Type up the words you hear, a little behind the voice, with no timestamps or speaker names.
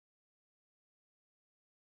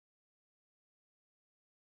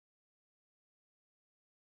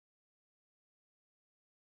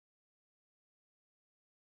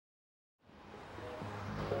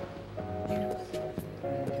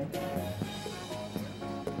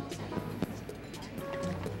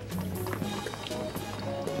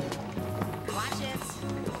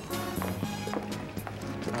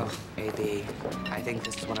be. I think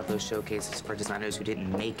this is one of those showcases for designers who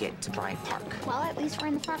didn't make it to Bryant Park. Well, at least we're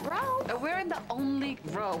in the front row. We're in the only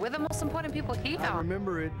row. We're the most important people here. I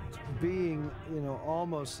remember it being,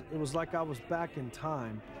 almost, it was like I was back in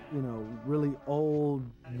time. Really old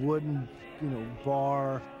wooden,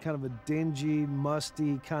 bar, kind of a dingy,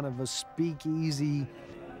 musty, kind of a speakeasy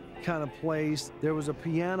kind of place. There was a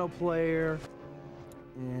piano player,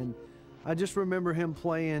 and I just remember him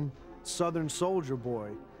playing Southern Soldier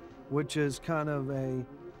Boy, which is kind of an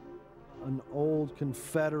old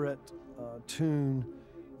Confederate tune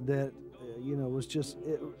that was just,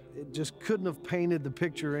 it just couldn't have painted the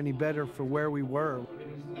picture any better for where we were.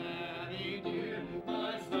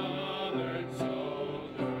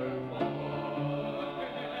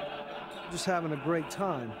 Just having a great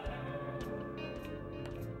time.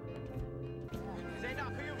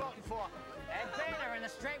 Zadok, who you voting for? Ed Bader in the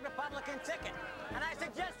straight Republican ticket. And I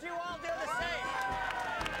suggest you all do the same.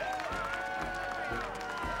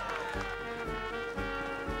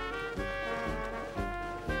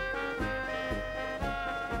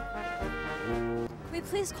 Can we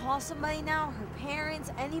please call somebody now? Her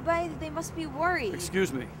parents, anybody? They must be worried.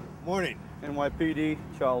 Excuse me. Morning. NYPD,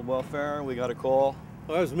 Child Welfare, we got a call.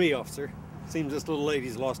 Well, that was me, officer. Seems this little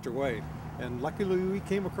lady's lost her way, and luckily we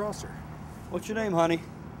came across her. What's your name, honey?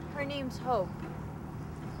 Her name's Hope.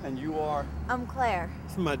 And you are? I'm Claire.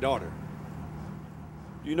 This is my daughter.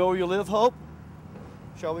 Do you know where you live, Hope?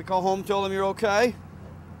 Shall we call home, tell them you're okay?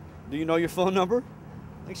 Do you know your phone number?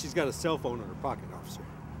 I think she's got a cell phone in her pocket, officer.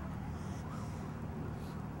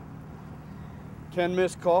 10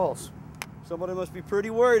 missed calls. Somebody must be pretty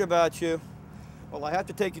worried about you. Well, I have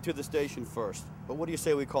to take you to the station first, but what do you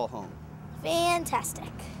say we call home?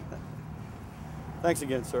 Fantastic. Thanks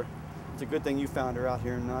again, sir. It's a good thing you found her out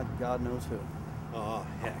here and not God knows who. Oh,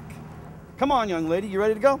 heck. Come on, young lady. You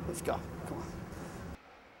ready to go? Let's go. Come on.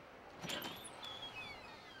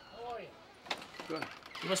 How are you? Good.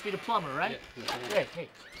 You must be the plumber, right? Yeah. Hey.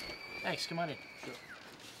 Thanks. Come on in. Sure.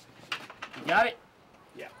 You got it?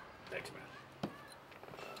 Yeah. Thanks, man.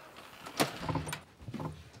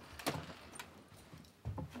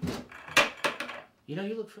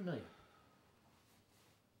 You look familiar.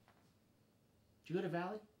 Did you go to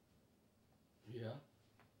Valley? Yeah.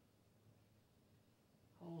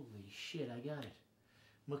 Holy shit, I got it.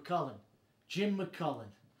 McCullen. Jim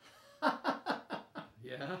McCullen.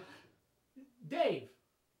 Yeah? Dave.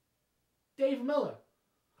 Dave Miller.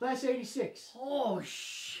 Class 86. Oh,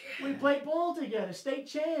 shit. We played ball together, state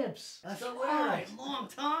champs. That's So right. Long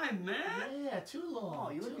time, man. Yeah, too long.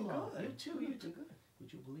 Oh, you're looking good. You too, you too. Good.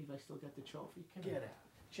 Would you believe I still got the trophy? Come here.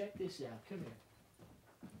 Check this out. Come here.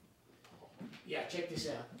 Yeah, check this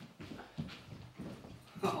out.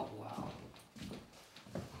 Oh, wow.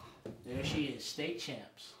 There she is, state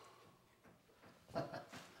champs.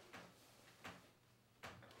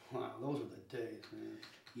 Wow, those were the days, man.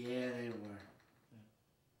 Yeah, they were.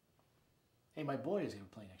 Hey, my boy is going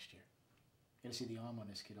to play next year. Got to see the arm on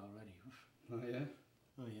this kid already. Oh, yeah?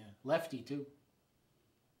 Oh, yeah. Lefty, too.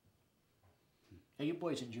 Hey, your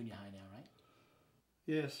boy's in junior high now, right?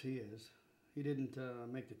 Yes, he is. He didn't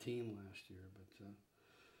make the team last year, but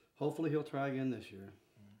hopefully he'll try again this year.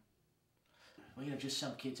 Well, just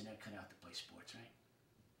some kids are not cut out to play sports, right?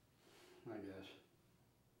 I guess.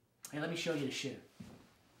 Hey, let me show you the shitter.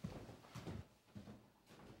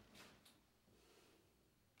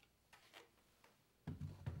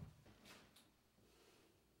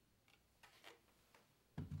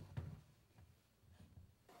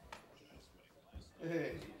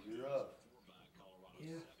 Hey, you're up.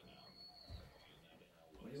 Yeah.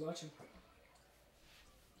 What are you watching?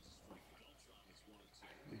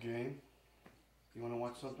 The game? You want to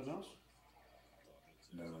watch something else?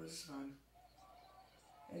 No, this is fine.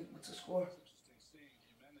 Hey, what's the score?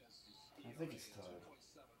 I think it's tied.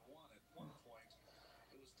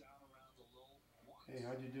 Hey,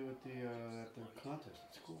 how'd you do at the contest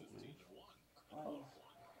at school, man? Oh,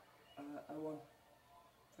 I won.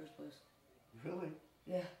 First place. Really?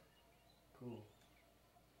 Yeah. Cool.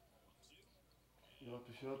 You'll have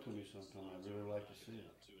to show it to me sometime. I'd really like to see it.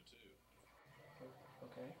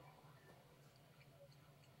 Okay.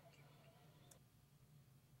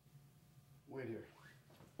 Wait here.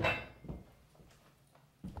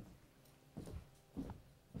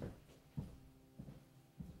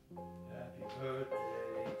 Happy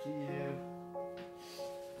birthday to you.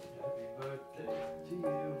 Happy birthday to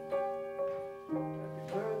you. Happy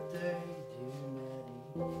birthday, dear Maddie.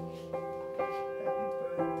 Happy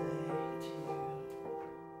birthday to you.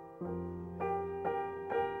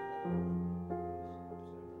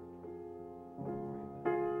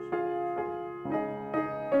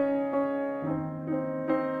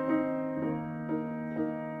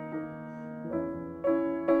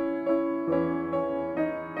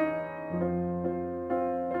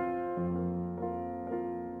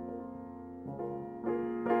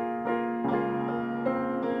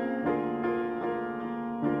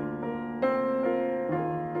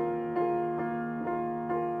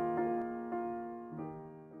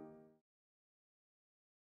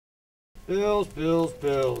 Pills, pills,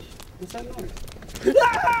 pills. What's that noise?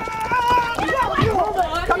 Hold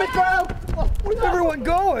on! Coming through! Where's everyone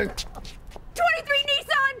going? 23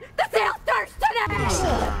 Nissan! The sale starts today!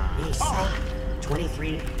 Nissan.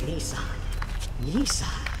 23 Nissan. Nissan.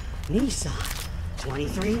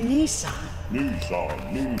 23 Nissan.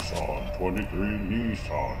 Nissan, 23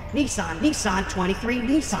 Nissan. Nissan, 23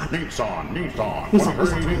 Nissan. Nissan,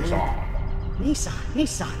 23 Nissan. Nissan. Nissan, 23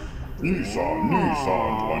 Nissan.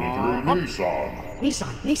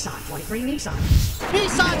 Nissan, 23 Nissan.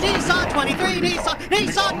 Nissan, 23 Nissan.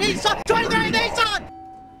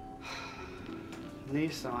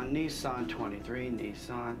 Nissan, 23 Nissan. Nissan, 23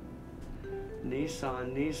 Nissan.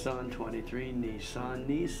 Nissan, 23 Nissan.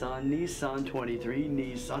 Nissan, 23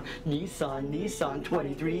 Nissan. Nissan,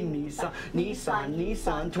 23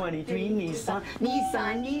 Nissan.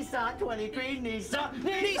 Nissan, 23 Nissan.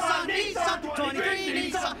 Nissan, 23 Nissan. Nissan, 23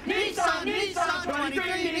 Nissan. Nissan,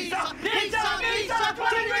 23 Nissan. Nissan,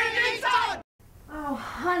 23 Nissan. Oh,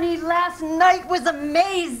 honey, last night was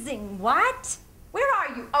amazing. What? Where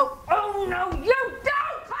are you? Oh no, you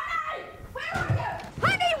don't, honey! Where are you?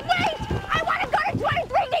 Honey, wait! I want to go to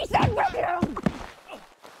 23 Nissan with you!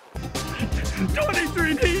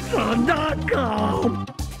 23Nissan.com.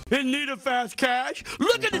 In need of fast cash?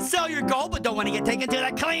 Looking to sell your gold but don't want to get taken to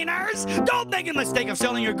the cleaners? Don't make a mistake of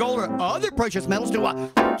selling your gold or other precious metals to a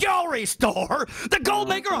jewelry store. The Gold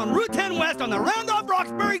Maker on Route 10 West on the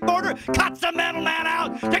Randolph-Roxbury border cuts the middleman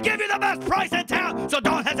out to give you the best price in town. So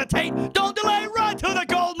don't hesitate, don't delay, run to the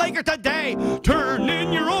Gold Maker today. Turn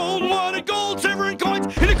in your own wanted gold, silver, and coins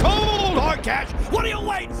into cold hard cash. What are you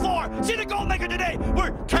waiting for? See the Gold Maker today,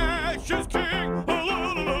 where cash is king.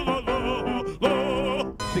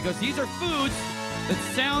 Because these are foods that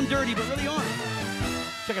sound dirty but really aren't.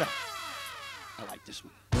 Check it out. I like this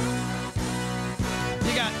one.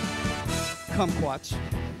 You got kumquats,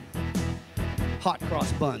 hot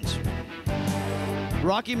cross buns,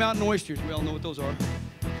 Rocky Mountain oysters. We all know what those are.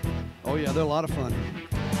 Oh yeah, they're a lot of fun.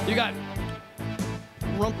 You got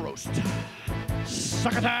rump roast,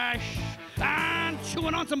 succotash, and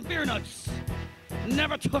chewing on some beer nuts.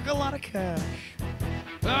 Never took a lot of cash.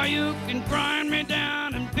 Oh, you can grind me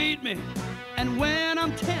down and beat me, and when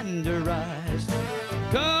I'm tenderized,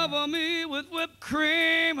 cover me with whipped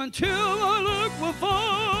cream until I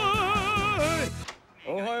liquefy.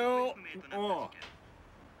 Ohayo. Oh.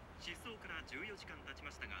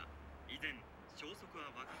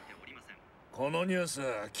 このニュース、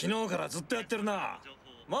昨日からずっとやってるな。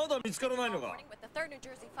まだ見つからないのか。 With the 3rd New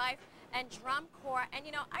Jersey 5 and Drum Corps, and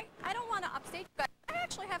you know, I don't want to upstage, but I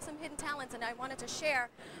actually have some hidden talents, and I wanted to share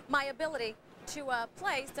my ability to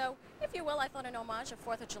play. So, if you will, I thought an homage of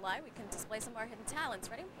 4th of July, we can display some of our hidden talents.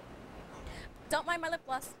 Ready? Don't mind my lip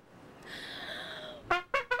gloss.